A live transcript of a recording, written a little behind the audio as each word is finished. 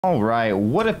Alright,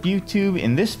 what up YouTube?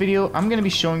 In this video, I'm going to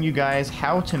be showing you guys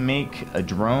how to make a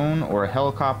drone or a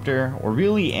helicopter or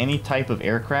really any type of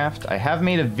aircraft. I have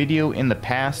made a video in the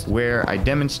past where I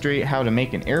demonstrate how to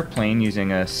make an airplane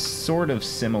using a sort of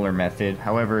similar method.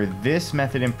 However, this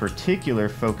method in particular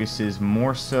focuses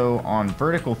more so on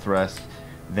vertical thrust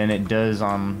than it does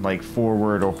on like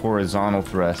forward or horizontal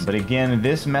thrust. But again,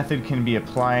 this method can be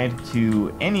applied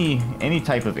to any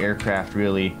type of aircraft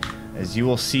really. As you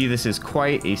will see, this is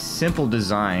quite a simple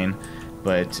design,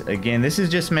 but again, this is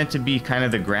just meant to be kind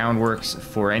of the groundworks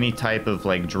for any type of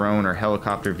like drone or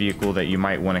helicopter vehicle that you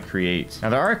might want to create. Now,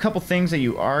 there are a couple things that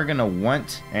you are going to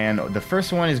want, and the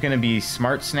first one is going to be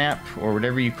Smart Snap, or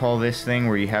whatever you call this thing,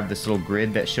 where you have this little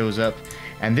grid that shows up.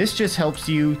 And this just helps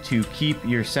you to keep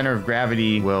your center of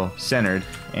gravity, well, centered,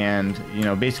 and, you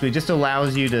know, basically just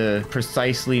allows you to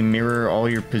precisely mirror all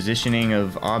your positioning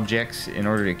of objects in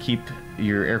order to keep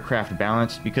your aircraft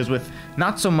balanced. Because with,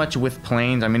 not so much with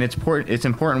planes, I mean, it's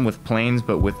important with planes,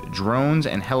 but with drones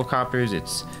and helicopters,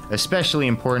 it's especially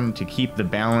important to keep the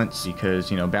balance, because,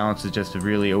 you know, balance is just a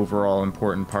really overall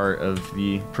important part of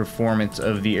the performance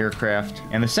of the aircraft.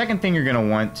 And the second thing you're going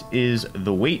to want is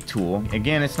the weight tool.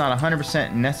 Again, it's not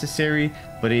 100% necessary,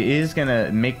 but it is going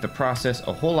to make the process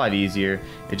a whole lot easier.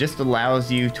 It just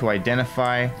allows you to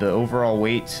identify the overall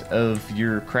weight of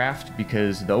your craft,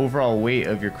 because the overall weight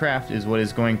of your craft is what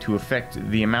is going to affect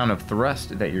the amount of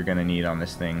thrust that you're going to need on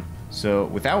this thing. So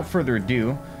without further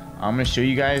ado, I'm going to show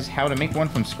you guys how to make one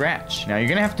from scratch. Now, you're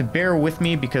going to have to bear with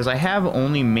me because I have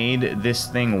only made this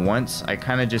thing once. I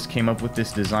kind of just came up with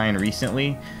this design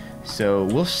recently. So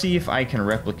we'll see if I can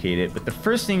replicate it. But the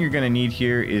first thing you're going to need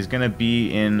here is going to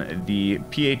be in the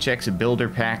PHX builder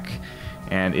pack.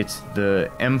 And it's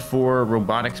the M4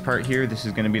 robotics part here. This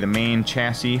is going to be the main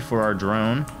chassis for our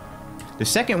drone. The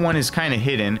second one is kind of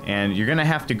hidden, and you're going to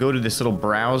have to go to this little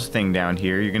browse thing down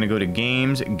here. You're going to go to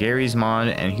Games, Garry's Mod,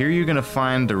 and here you're going to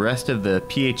find the rest of the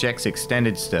PHX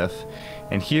extended stuff.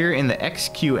 And here in the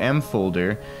XQM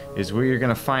folder is where you're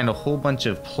going to find a whole bunch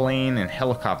of plane and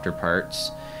helicopter parts.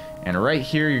 And right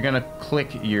here, you're going to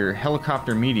click your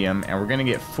helicopter medium, and we're going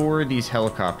to get 4 of these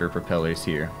helicopter propellers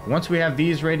here. Once we have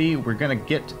these ready, we're going to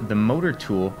get the motor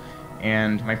tool.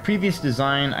 And my previous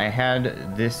design, I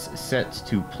had this set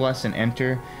to plus and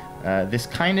enter. This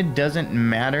kind of doesn't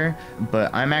matter, but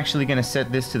I'm actually going to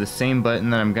set this to the same button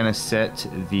that I'm going to set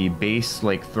the base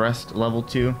like thrust level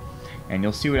to. And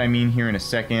you'll see what I mean here in a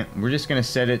second. We're just going to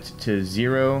set it to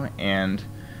 0, and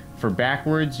for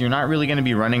backwards, you're not really going to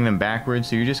be running them backwards,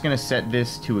 so you're just going to set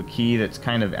this to a key that's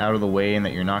kind of out of the way and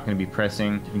that you're not going to be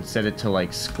pressing. You can set it to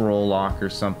like scroll lock or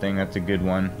something. That's a good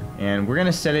one. And we're going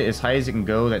to set it as high as it can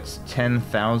go. That's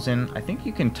 10,000. I think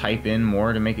you can type in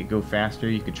more to make it go faster.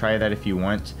 You could try that if you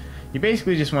want. You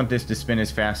basically just want this to spin as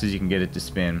fast as you can get it to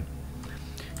spin.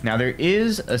 Now, there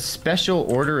is a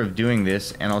special order of doing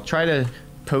this, and I'll try to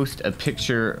post a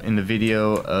picture in the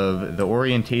video of the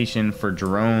orientation for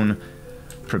drone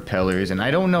propellers, and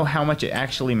I don't know how much it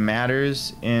actually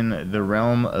matters in the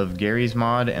realm of Garry's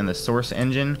Mod and the source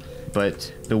engine,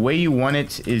 but the way you want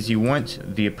it is you want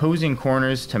the opposing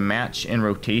corners to match in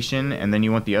rotation, and then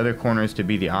you want the other corners to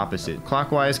be the opposite.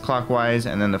 Clockwise, clockwise,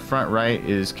 and then the front right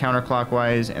is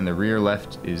counterclockwise, and the rear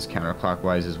left is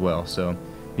counterclockwise as well. So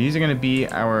these are going to be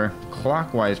our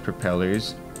clockwise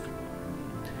propellers,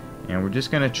 and we're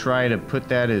just going to try to put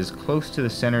that as close to the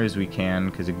center as we can,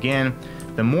 because again,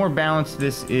 the more balanced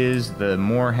this is, the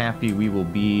more happy we will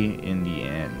be in the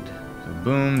end. So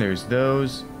boom, there's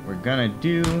those. What we're gonna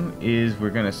do is we're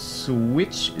gonna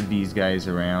switch these guys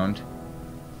around,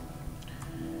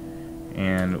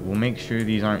 and we'll make sure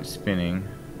these aren't spinning.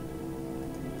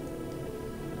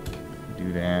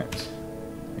 Do that.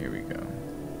 There we go.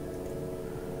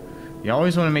 You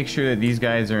always want to make sure that these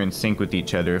guys are in sync with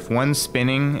each other. If one's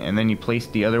spinning and then you place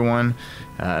the other one,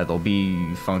 they'll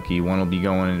be funky. One will be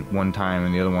going at one time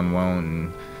and the other one won't,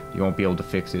 and you won't be able to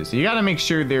fix it. So you got to make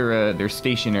sure they're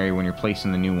stationary when you're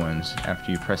placing the new ones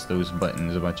after you press those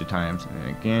buttons a bunch of times.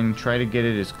 And again, try to get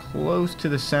it as close to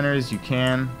the center as you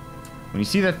can. When you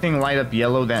see that thing light up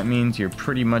yellow, that means you're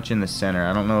pretty much in the center.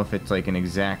 I don't know if it's like an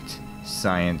exact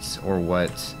science or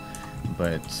what,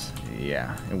 but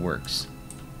yeah, it works.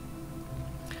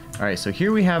 Alright, so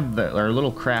here we have our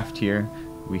little craft here.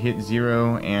 We hit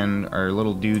 0 and our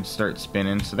little dudes start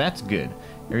spinning, so that's good.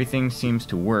 Everything seems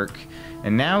to work.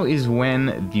 And now is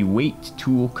when the weight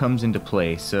tool comes into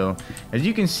play. So as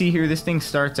you can see here, this thing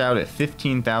starts out at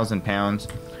 15,000 pounds,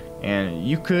 and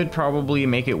you could probably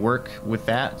make it work with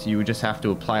that. You would just have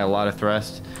to apply a lot of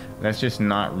thrust. That's just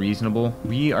not reasonable.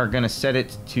 We are going to set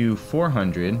it to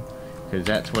 400, because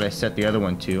that's what I set the other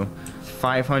one to.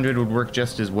 500 would work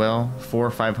just as well. 4 or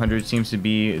 500 seems to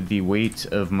be the weight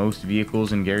of most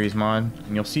vehicles in Garry's mod.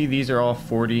 And you'll see these are all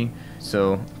 40.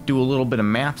 So do a little bit of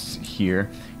maths here.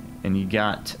 And you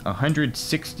got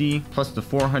 160 plus the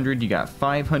 400, you got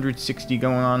 560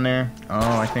 going on there.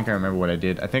 Oh, I think I remember what I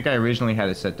did. I think I originally had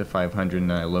it set to 500 and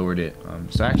then I lowered it.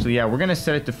 So actually, yeah, we're gonna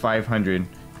set it to 500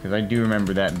 because I do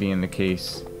remember that being the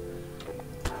case.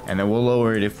 And then we'll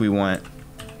lower it if we want.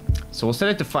 So we'll set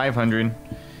it to 500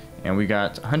 and we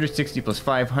got 160 plus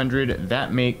 500,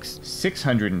 that makes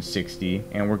 660.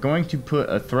 And we're going to put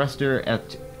a thruster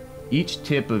at each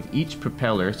tip of each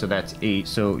propeller, so that's 8.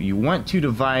 So you want to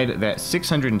divide that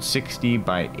 660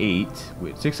 by 8.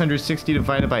 660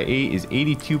 divided by 8 is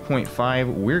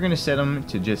 82.5. We're going to set them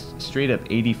to just straight up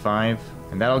 85.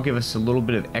 And that'll give us a little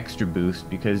bit of extra boost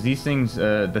because these things,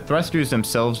 the thrusters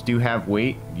themselves do have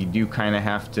weight. You do kind of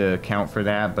have to account for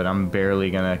that, but I'm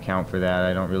barely going to account for that.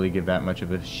 I don't really give that much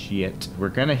of a shit. We're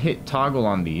going to hit toggle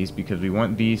on these because we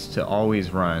want these to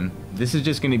always run. This is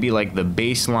just going to be like the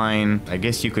baseline, I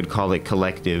guess you could call it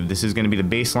collective. This is going to be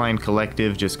the baseline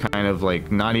collective, just kind of like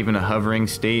not even a hovering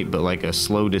state, but like a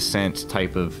slow descent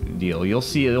type of deal. You'll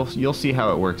see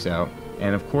how it works out.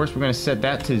 And of course, we're going to set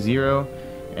that to 0.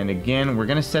 And again, we're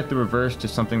going to set the reverse to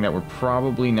something that we're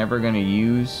probably never going to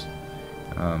use.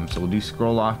 So we'll do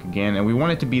scroll lock again. And we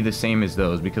want it to be the same as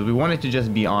those because we want it to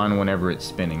just be on whenever it's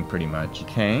spinning pretty much.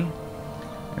 Okay.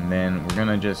 And then we're going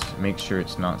to just make sure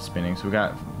it's not spinning. So we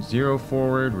got 0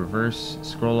 forward, reverse,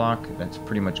 scroll lock. That's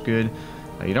pretty much good.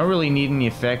 You don't really need any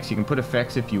effects. You can put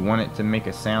effects if you want it to make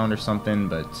a sound or something,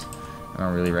 but I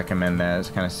don't really recommend that. It's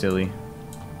kind of silly.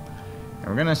 And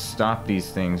we're going to stop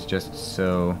these things just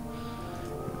so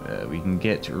we can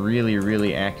get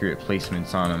really accurate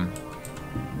placements on them.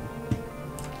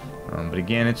 But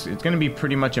again, it's going to be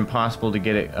pretty much impossible to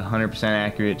get it 100%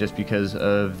 accurate just because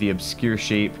of the obscure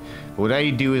shape. But what I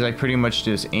do is I pretty much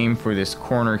just aim for this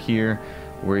corner here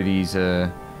where these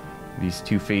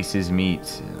two faces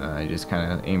meet. I just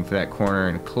kind of aim for that corner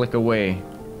and click away.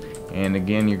 And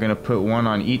again, you're going to put one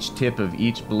on each tip of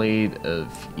each blade of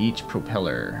each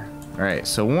propeller. Alright,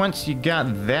 so once you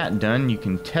got that done, you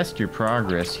can test your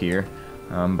progress here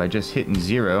by just hitting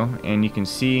 0, and you can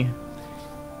see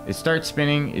it starts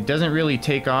spinning. It doesn't really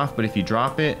take off, but if you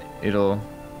drop it, it'll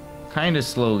kind of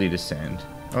slowly descend.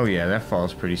 Oh yeah, that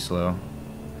falls pretty slow.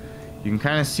 You can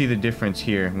kind of see the difference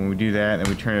here. When we do that, and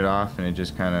we turn it off, and it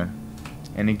just kind of...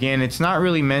 And again, it's not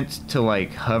really meant to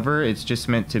like hover, it's just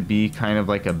meant to be kind of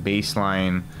like a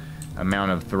baseline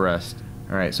amount of thrust.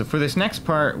 Alright, so for this next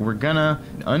part, we're gonna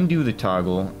undo the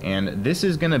toggle, and this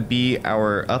is gonna be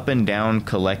our up and down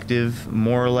collective,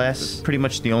 more or less. It's pretty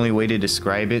much the only way to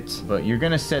describe it, but you're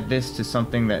gonna set this to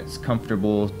something that's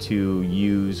comfortable to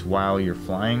use while you're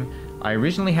flying. I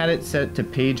originally had it set to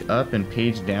page up and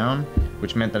page down,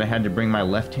 which meant that I had to bring my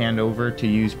left hand over to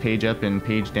use page up and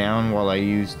page down while I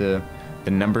used the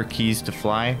number keys to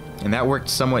fly, and that worked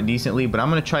somewhat decently, but I'm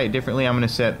gonna try it differently. I'm gonna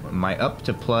set my up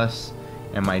to plus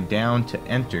and my down to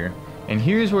enter. And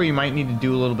here's where you might need to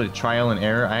do a little bit of trial and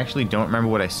error. I actually don't remember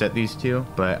what I set these to,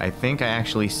 but I think I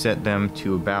actually set them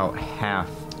to about half.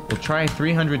 We'll try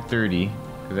 330,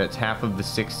 because that's half of the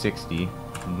 660.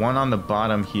 One on the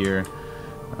bottom here,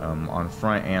 on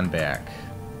front and back.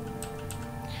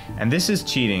 And this is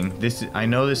cheating. I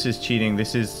know this is cheating.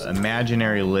 This is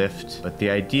imaginary lift, but the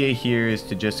idea here is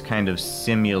to just kind of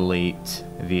simulate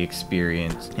the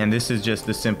experience. And this is just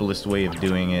the simplest way of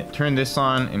doing it. Turn this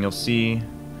on and you'll see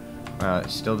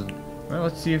still, well,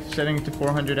 let's see if setting it to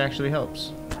 400 actually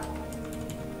helps.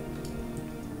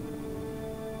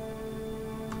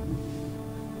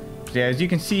 So yeah, as you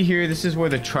can see here, this is where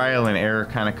the trial and error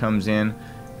kind of comes in.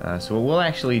 So what we'll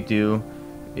actually do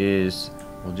is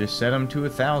we'll just set them to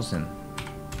 1,000.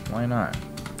 Why not?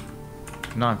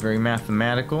 Not very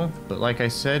mathematical, but like I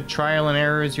said, trial and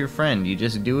error is your friend. You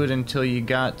just do it until you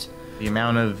got the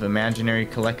amount of imaginary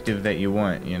collective that you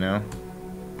want, you know?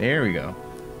 There we go.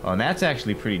 Oh, and that's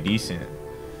actually pretty decent.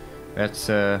 That's,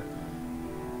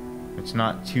 it's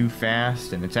not too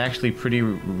fast, and it's actually pretty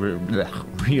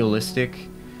realistic.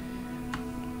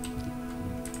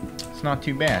 It's not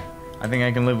too bad. I think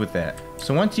I can live with that.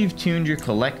 So once you've tuned your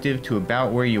collective to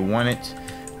about where you want it,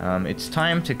 it's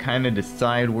time to kind of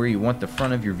decide where you want the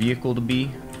front of your vehicle to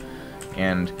be,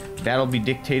 and that'll be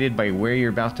dictated by where you're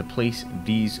about to place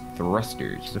these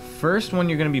thrusters. The first one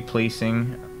you're going to be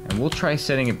placing, and we'll try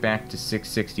setting it back to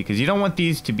 660 because you don't want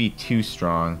these to be too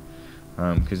strong,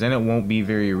 because then it won't be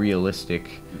very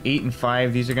realistic. 8 and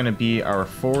 5, these are going to be our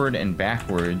forward and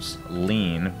backwards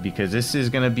lean, because this is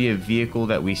going to be a vehicle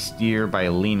that we steer by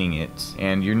leaning it,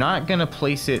 and you're not going to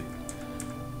place it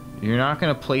you're not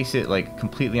going to place it like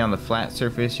completely on the flat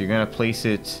surface. You're going to place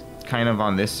it kind of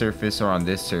on this surface or on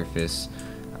this surface.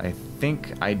 I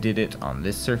think I did it on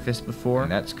this surface before,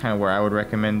 and that's kind of where I would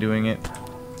recommend doing it.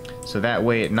 So that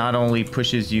way it not only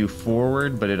pushes you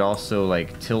forward, but it also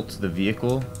like tilts the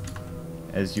vehicle,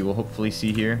 as you will hopefully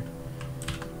see here.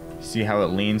 See how it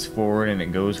leans forward and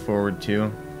it goes forward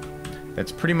too?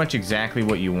 That's pretty much exactly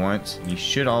what you want. You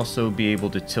should also be able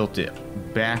to tilt it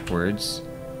backwards.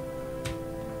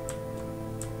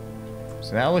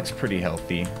 So that looks pretty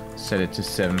healthy. Set it to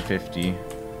 750.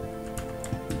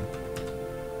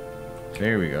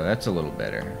 There we go, that's a little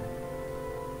better.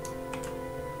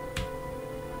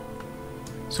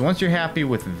 So once you're happy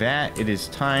with that, it is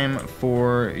time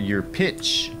for your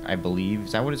pitch, I believe.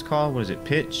 Is that what it's called? What is it?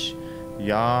 Pitch?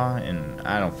 Yaw? And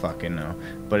I don't fucking know.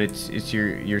 But it's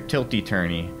your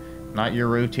tilty-turny. Not your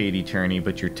rotatey-turny,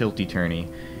 but your tilty-turny.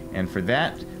 And for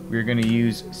that, we're going to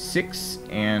use 6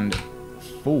 and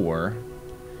 4.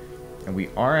 And we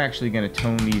are actually going to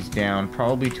tone these down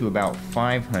probably to about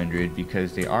 500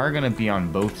 because they are going to be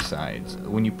on both sides.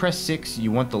 When you press 6,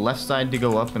 you want the left side to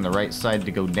go up and the right side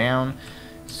to go down.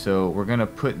 So we're going to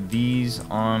put these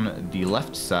on the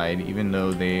left side even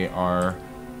though they are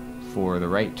for the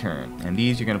right turn. And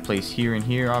these you're going to place here and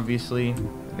here, obviously.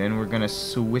 Then we're going to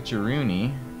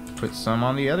switcheroony, put some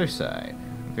on the other side.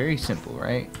 Very simple,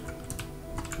 right?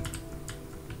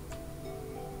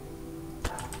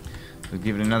 So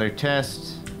give it another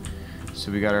test.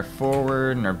 So we got our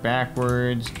forward and our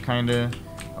backwards, kinda.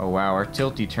 Oh wow, our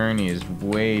tilty-turny is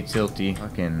way tilty.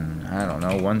 Fucking, I don't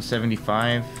know,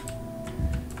 175.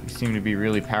 These seem to be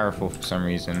really powerful for some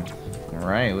reason.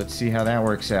 Alright, let's see how that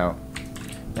works out.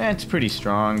 That's pretty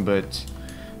strong, but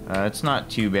it's not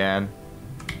too bad.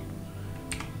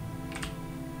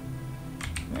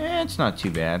 It's not too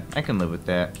bad. I can live with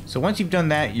that. So once you've done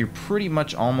that, you're pretty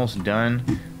much almost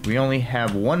done. We only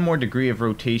have one more degree of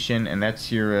rotation, and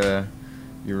that's your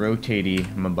rotatey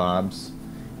mabobs.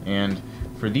 And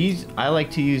for these, I like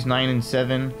to use 9 and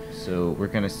 7. So we're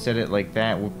gonna set it like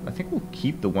that. I think we'll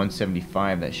keep the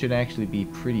 175. That should actually be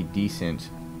pretty decent.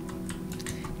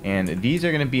 And these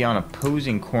are gonna be on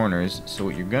opposing corners. So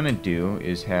what you're gonna do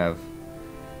is have,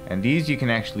 and these you can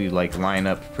actually like line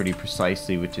up pretty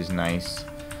precisely, which is nice.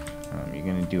 You're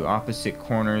gonna do opposite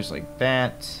corners like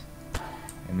that.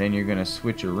 And then you're gonna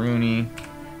switch a rooney.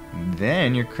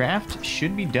 Then your craft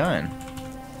should be done.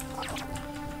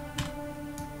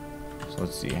 So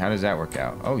let's see, how does that work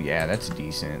out? Oh yeah, that's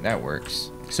decent, that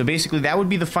works. So basically that would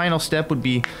be the final step, would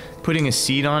be putting a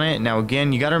seat on it. Now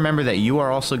again, you gotta remember that you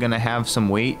are also gonna have some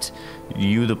weight,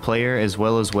 you the player, as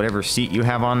well as whatever seat you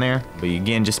have on there. But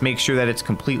again, just make sure that it's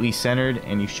completely centered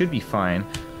and you should be fine.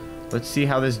 Let's see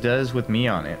how this does with me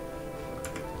on it.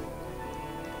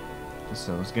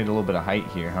 So let's get a little bit of height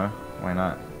here, huh? Why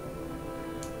not?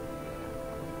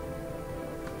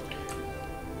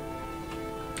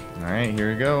 Alright, here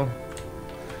we go.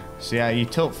 So yeah, you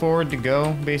tilt forward to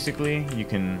go, basically. You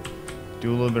can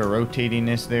do a little bit of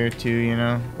rotatiness there too, you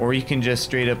know? Or you can just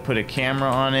straight up put a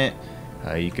camera on it.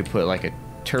 You could put like a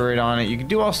turret on it. You can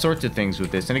do all sorts of things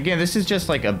with this. And again, this is just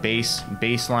like a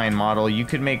baseline model. You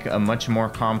could make a much more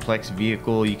complex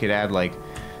vehicle. You could add like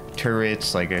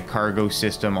turrets, like a cargo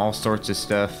system, all sorts of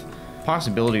stuff.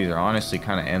 Possibilities are honestly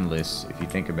kind of endless if you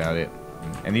think about it.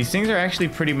 And these things are actually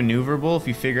pretty maneuverable if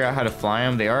you figure out how to fly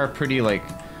them. They are a pretty like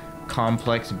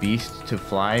complex beast to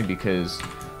fly because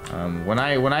when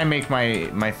I make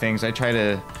my things, I try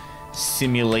to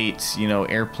simulate, you know,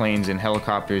 airplanes and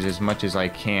helicopters as much as I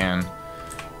can,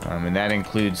 and that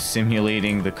includes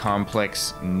simulating the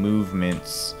complex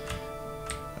movements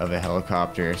of a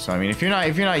helicopter. So I mean, if you're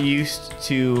not used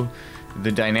to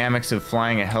the dynamics of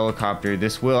flying a helicopter,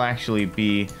 this will actually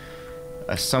be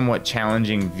a somewhat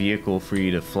challenging vehicle for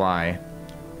you to fly.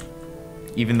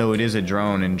 Even though it is a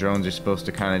drone and drones are supposed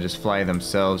to kind of just fly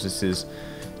themselves, this is,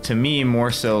 to me, more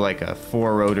so like a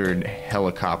four-rotored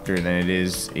helicopter than it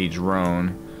is a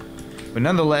drone. But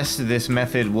nonetheless, this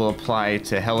method will apply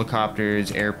to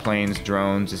helicopters, airplanes,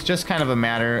 drones. It's just kind of a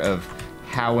matter of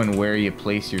how and where you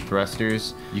place your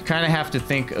thrusters. You kind of have to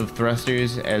think of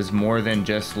thrusters as more than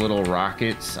just little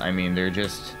rockets. I mean,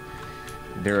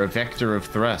 they're a vector of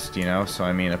thrust, you know? So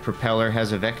I mean, a propeller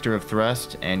has a vector of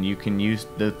thrust, and you can use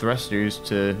the thrusters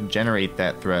to generate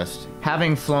that thrust.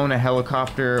 Having flown a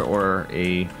helicopter or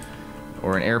an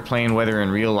airplane, whether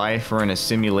in real life or in a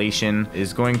simulation,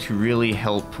 is going to really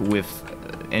help with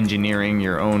engineering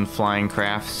your own flying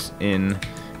crafts in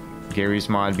Garry's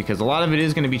mod, because a lot of it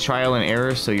is going to be trial and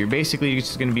error. So you're basically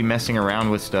just going to be messing around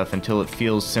with stuff until it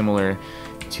feels similar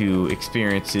to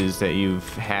experiences that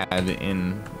you've had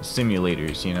in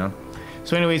simulators, you know?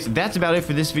 So anyways, that's about it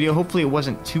for this video. Hopefully it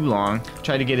wasn't too long.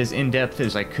 Try to get as in-depth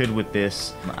as I could with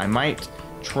this. I might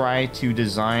try to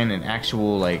design an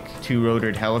actual like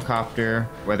two-rotored helicopter,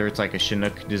 whether it's like a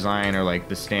Chinook design or like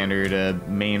the standard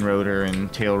main rotor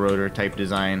and tail rotor type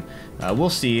design.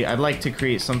 We'll see. I'd like to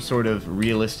create some sort of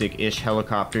realistic-ish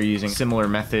helicopter using similar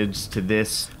methods to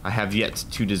this. I have yet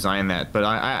to design that, but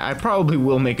I probably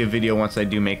will make a video once I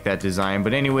do make that design.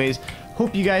 But anyways,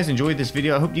 hope you guys enjoyed this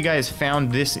video. I hope you guys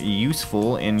found this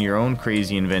useful in your own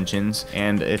crazy inventions.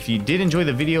 And if you did enjoy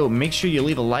the video, make sure you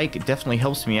leave a like. It definitely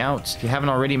helps me out. If you haven't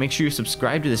already, make sure you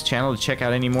subscribe to this channel to check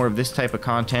out any more of this type of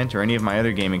content or any of my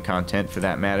other gaming content for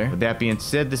that matter. With that being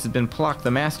said, this has been Plock the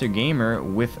Master Gamer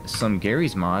with some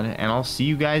Garry's Mod, and I'll see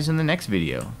you guys in the next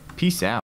video. Peace out.